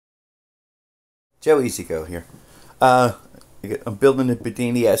Joe Easygo here. Uh, I'm building a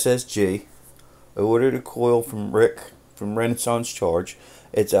bedini SSG. I ordered a coil from Rick from Renaissance Charge.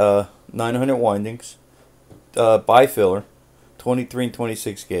 It's 900 windings, bifiller, 23 and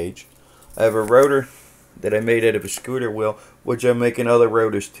 26 gauge. I have a rotor that I made out of a scooter wheel, which I'm making other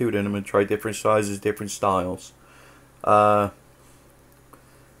rotors too. Then I'm gonna try different sizes, different styles. It's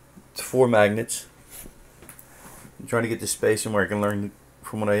 4 magnets. I'm trying to get the spacing where I can learn.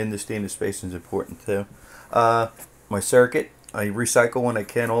 From what I understand, the spacing is important too. My circuit, I recycle when I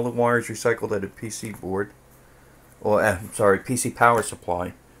can. All the wires recycled at a PC board. Or, sorry, PC power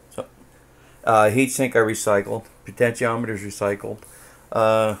supply. So, heatsink I recycled. Potentiometers recycled.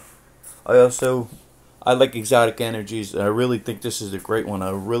 I like exotic energies. I really think this is a great one. I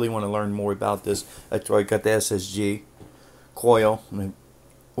really want to learn more about this. That's why I got the SSG coil. And I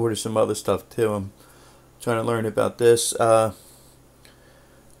ordered some other stuff too. I'm trying to learn about this.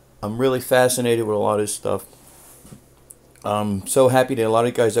 I'm really fascinated with a lot of this stuff. I'm so happy that a lot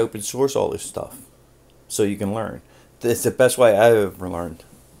of guys open source all this stuff so you can learn. It's the best way I've ever learned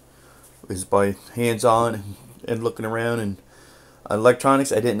is by hands-on and looking around. And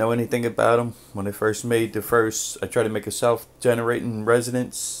electronics, I didn't know anything about them. When I first made I tried to make a self-generating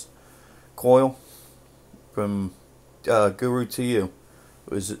resonance coil from Guru to You.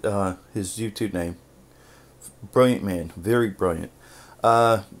 It was his YouTube name. Brilliant man, very brilliant.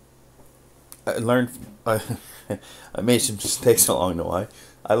 I learned. I made some mistakes along the way.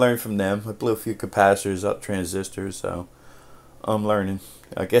 I learned from them. I blew a few capacitors up, transistors. So I'm learning.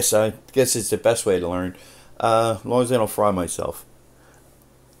 I guess it's the best way to learn. As long as I don't fry myself.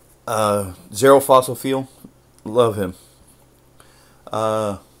 Zero Fossil Fuel, love him.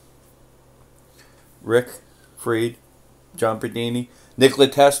 Rick Fried, John Bedini, Nikola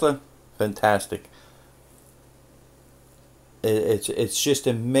Tesla, fantastic. It's just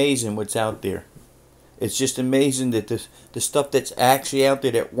amazing what's out there. It's just amazing that the stuff that's actually out there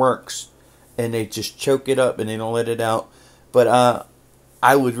that works, and they just choke it up and they don't let it out. But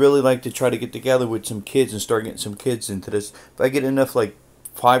I would really like to try to get together with some kids and start getting some kids into this. If I get enough like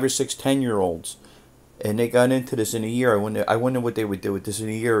 5 or 6 10-year-olds, and they got into this in a year, I wonder what they would do with this in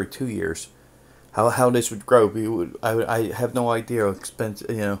a year or 2 years. How this would grow. I have no idea how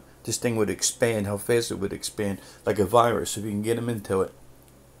expensive, this thing would expand, how fast it would expand, like a virus, if you can get them into it.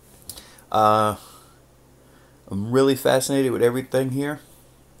 I'm really fascinated with everything here.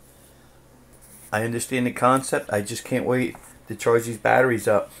 I understand the concept. I just can't wait to charge these batteries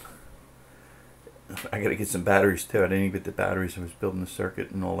up. I gotta get some batteries too. I didn't even get the batteries. I was building the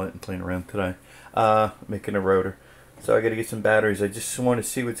circuit and all that and playing around today. Making a rotor. So I gotta get some batteries. I just want to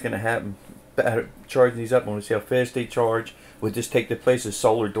see what's gonna happen. Charging these up. I want to see how fast they charge. Would this take the place of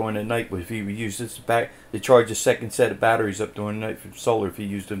solar during the night? If you use this back to charge a second set of batteries up during the night from solar, if you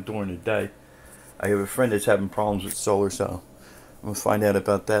use them during the day. I have a friend that's having problems with solar, so I'm gonna find out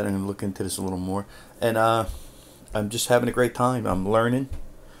about that and look into this a little more. And I'm just having a great time. I'm learning.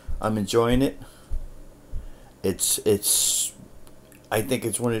 I'm enjoying it. I think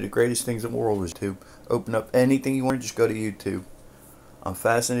it's one of the greatest things in the world is to open up anything you want. Just go to YouTube. I'm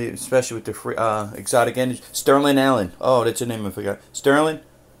fascinated, especially with the free, exotic energy. Sterling Allen. Oh, that's the name I forgot. Sterling,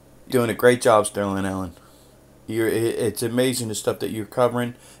 you're doing a great job, Sterling Allen. It's amazing the stuff that you're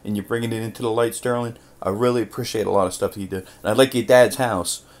covering and you're bringing it into the light, Sterling. I really appreciate a lot of stuff that you do. And I like your dad's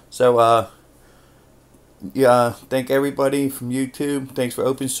house. So, yeah, thank everybody from YouTube. Thanks for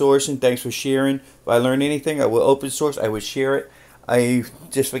open sourcing. Thanks for sharing. If I learn anything, I will open source. I will share it.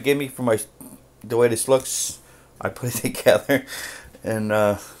 Just forgive me for the way this looks. I put it together. And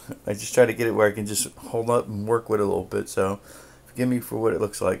I just try to get it where I can just hold up and work with it a little bit. So forgive me for what it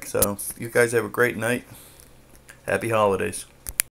looks like. So you guys have a great night. Happy holidays.